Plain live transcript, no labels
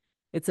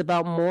It's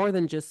about more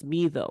than just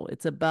me, though.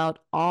 It's about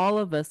all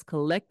of us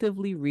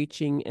collectively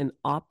reaching an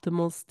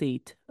optimal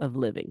state of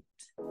living.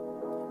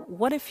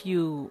 What if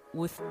you,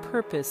 with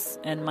purpose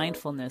and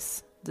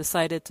mindfulness,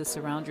 decided to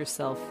surround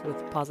yourself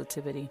with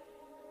positivity?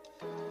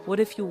 What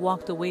if you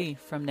walked away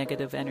from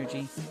negative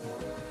energy?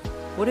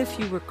 What if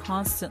you were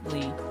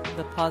constantly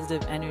the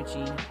positive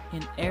energy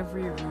in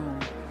every room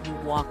you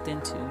walked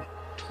into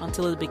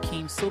until it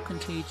became so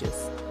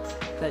contagious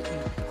that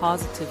you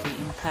positively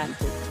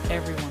impacted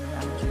everyone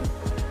around you?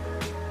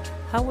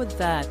 How would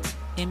that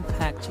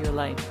impact your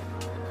life?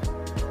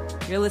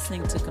 You're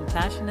listening to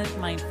Compassionate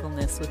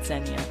Mindfulness with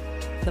Xenia,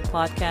 the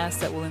podcast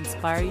that will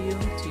inspire you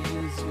to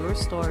use your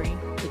story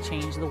to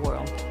change the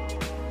world.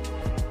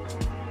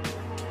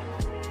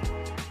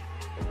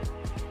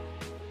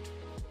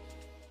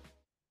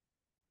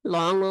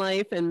 Long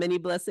life and many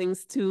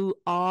blessings to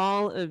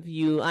all of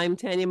you. I'm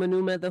Tanya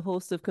Manuma, the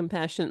host of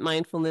Compassionate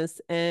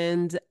Mindfulness,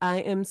 and I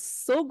am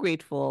so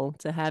grateful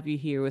to have you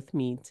here with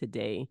me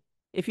today.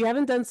 If you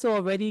haven't done so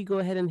already, go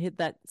ahead and hit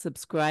that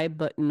subscribe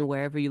button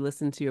wherever you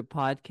listen to your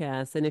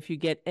podcast. And if you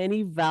get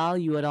any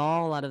value at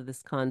all out of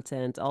this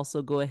content,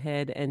 also go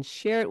ahead and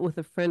share it with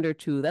a friend or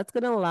two. That's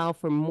going to allow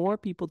for more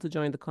people to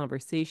join the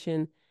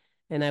conversation,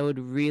 and I would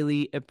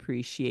really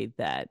appreciate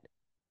that.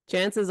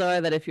 Chances are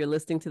that if you're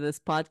listening to this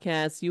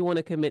podcast, you want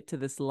to commit to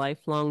this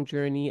lifelong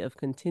journey of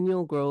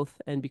continual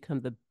growth and become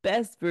the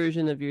best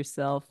version of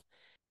yourself.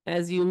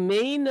 As you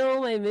may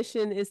know, my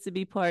mission is to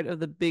be part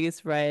of the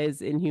biggest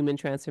rise in human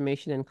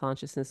transformation and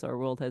consciousness our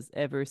world has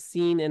ever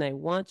seen, and I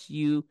want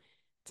you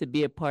to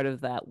be a part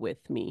of that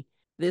with me.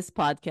 This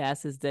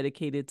podcast is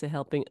dedicated to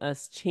helping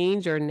us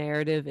change our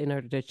narrative in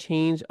order to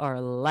change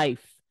our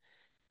life.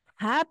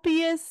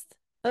 Happiest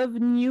of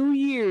New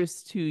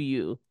Year's to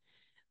you.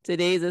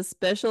 Today's a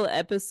special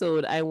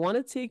episode. I want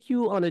to take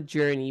you on a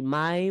journey,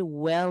 my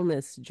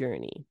wellness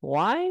journey.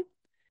 Why?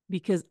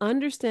 Because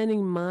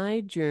understanding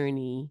my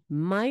journey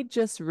might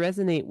just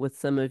resonate with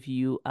some of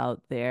you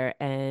out there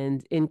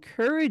and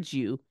encourage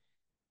you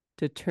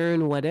to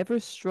turn whatever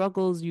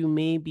struggles you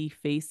may be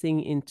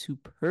facing into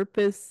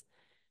purpose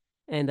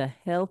and a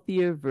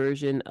healthier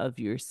version of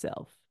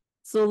yourself.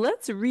 So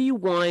let's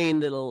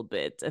rewind a little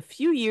bit. A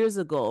few years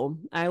ago,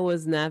 I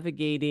was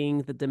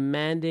navigating the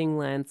demanding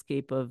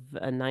landscape of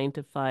a 9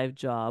 to 5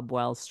 job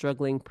while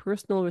struggling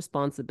personal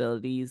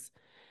responsibilities.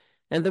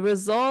 And the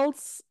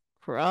results,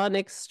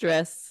 chronic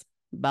stress,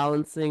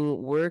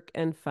 balancing work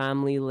and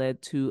family,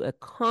 led to a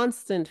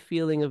constant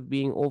feeling of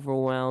being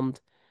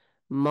overwhelmed,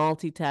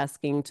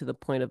 multitasking to the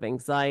point of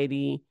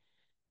anxiety,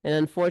 and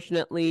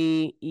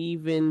unfortunately,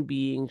 even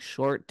being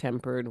short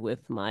tempered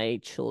with my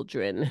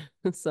children,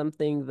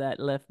 something that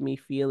left me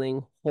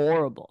feeling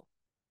horrible.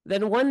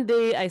 Then one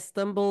day I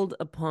stumbled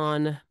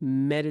upon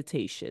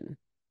meditation.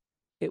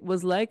 It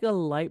was like a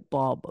light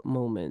bulb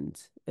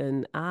moment.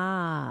 And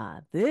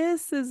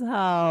this is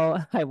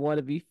how I want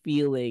to be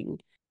feeling.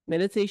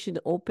 Meditation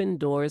opened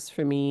doors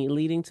for me,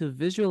 leading to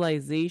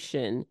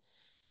visualization,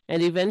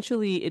 and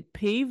eventually it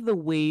paved the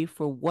way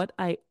for what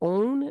I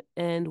own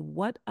and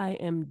what I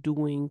am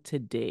doing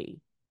today.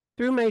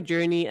 Through my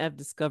journey, I've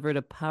discovered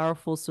a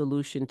powerful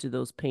solution to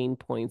those pain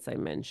points I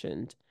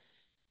mentioned.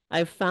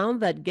 I've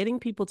found that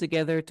getting people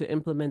together to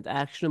implement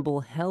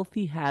actionable,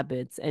 healthy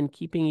habits and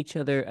keeping each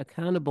other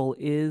accountable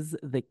is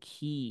the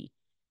key.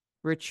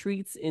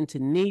 Retreats into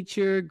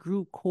nature,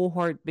 group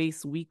cohort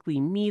based weekly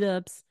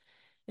meetups,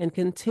 and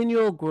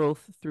continual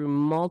growth through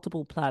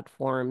multiple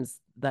platforms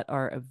that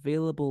are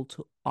available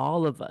to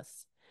all of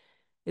us.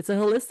 It's a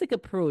holistic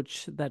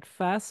approach that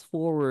fast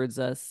forwards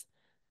us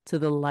to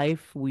the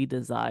life we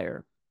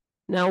desire.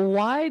 Now,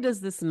 why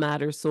does this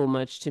matter so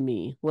much to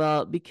me?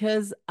 Well,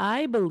 because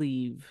I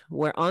believe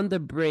we're on the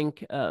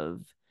brink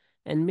of,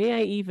 and may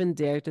I even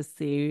dare to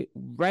say,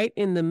 right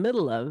in the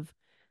middle of,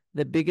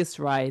 the biggest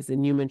rise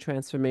in human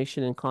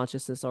transformation and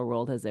consciousness our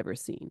world has ever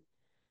seen.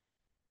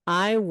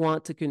 I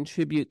want to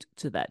contribute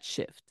to that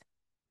shift.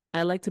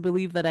 I like to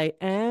believe that I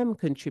am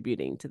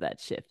contributing to that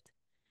shift.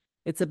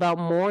 It's about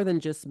more than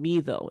just me,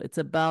 though. It's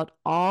about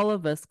all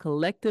of us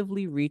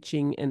collectively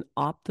reaching an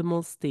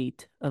optimal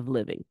state of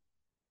living.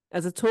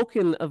 As a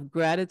token of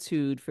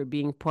gratitude for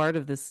being part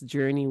of this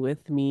journey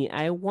with me,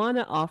 I want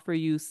to offer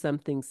you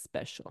something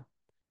special.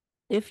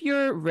 If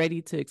you're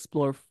ready to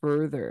explore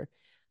further,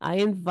 I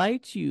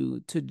invite you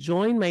to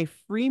join my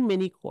free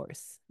mini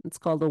course. It's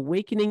called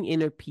Awakening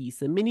Inner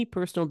Peace, a mini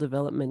personal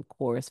development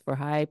course for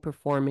high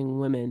performing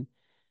women.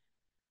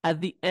 At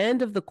the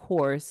end of the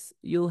course,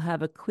 you'll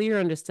have a clear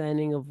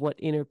understanding of what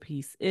inner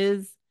peace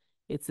is,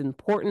 its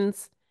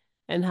importance,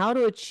 and how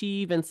to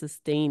achieve and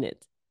sustain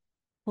it.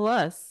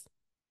 Plus,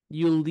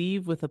 you'll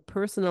leave with a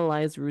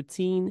personalized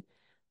routine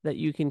that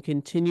you can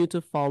continue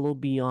to follow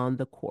beyond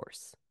the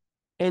course.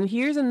 And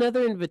here's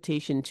another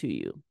invitation to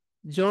you.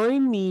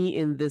 Join me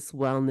in this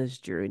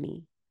wellness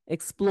journey.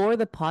 Explore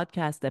the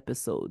podcast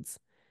episodes.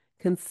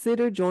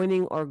 Consider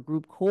joining our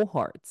group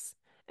cohorts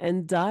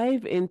and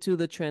dive into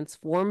the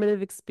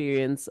transformative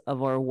experience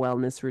of our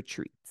wellness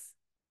retreats.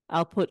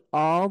 I'll put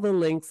all the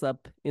links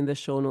up in the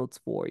show notes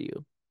for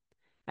you.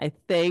 I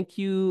thank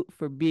you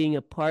for being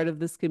a part of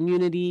this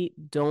community.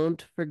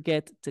 Don't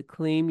forget to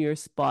claim your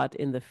spot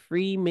in the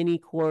free mini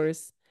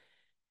course.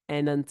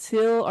 And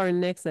until our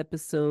next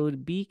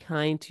episode, be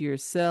kind to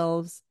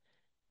yourselves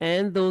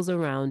and those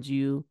around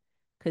you.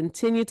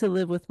 Continue to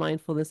live with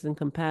mindfulness and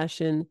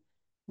compassion.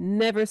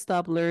 Never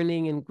stop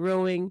learning and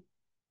growing.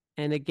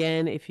 And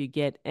again, if you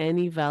get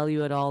any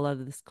value at all out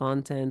of this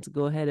content,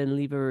 go ahead and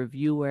leave a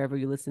review wherever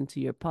you listen to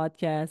your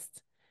podcast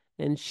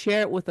and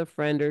share it with a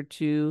friend or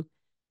two.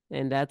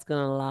 And that's going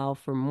to allow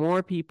for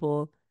more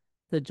people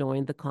to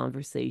join the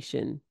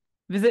conversation.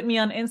 Visit me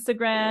on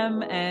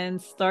Instagram and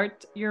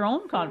start your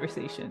own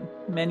conversation.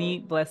 Many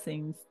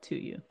blessings to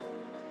you.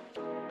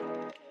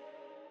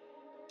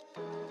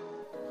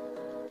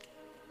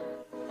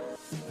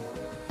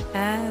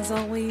 As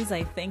always,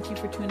 I thank you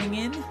for tuning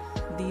in.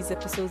 These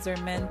episodes are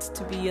meant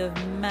to be of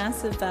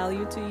massive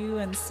value to you,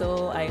 and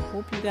so I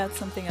hope you got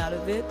something out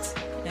of it.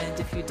 And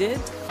if you did,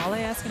 all I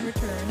ask in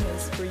return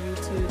is for you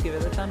to give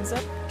it a thumbs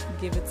up,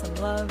 give it some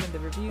love in the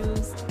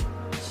reviews,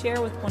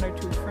 share with 1 or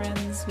 2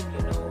 friends whom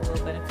you know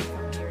will benefit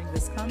from hearing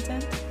this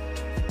content.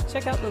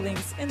 Check out the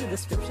links in the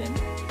description.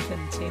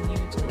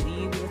 Continue to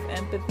lead with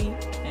empathy,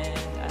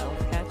 and I'll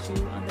catch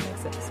you on the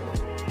next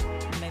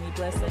episode. Many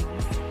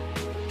blessings.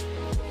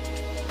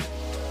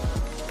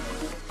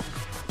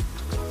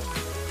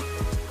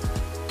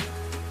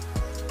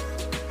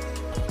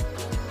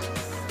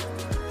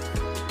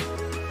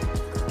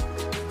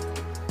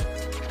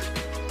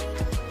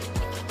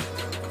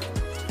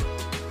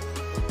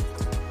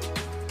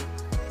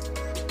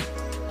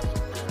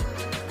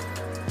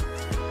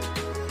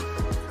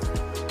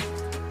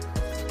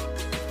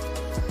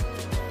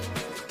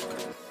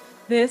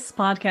 This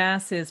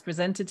podcast is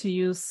presented to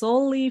you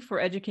solely for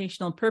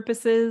educational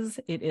purposes.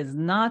 It is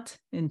not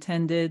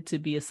intended to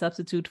be a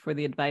substitute for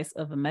the advice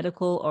of a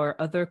medical or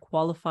other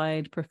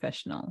qualified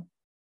professional.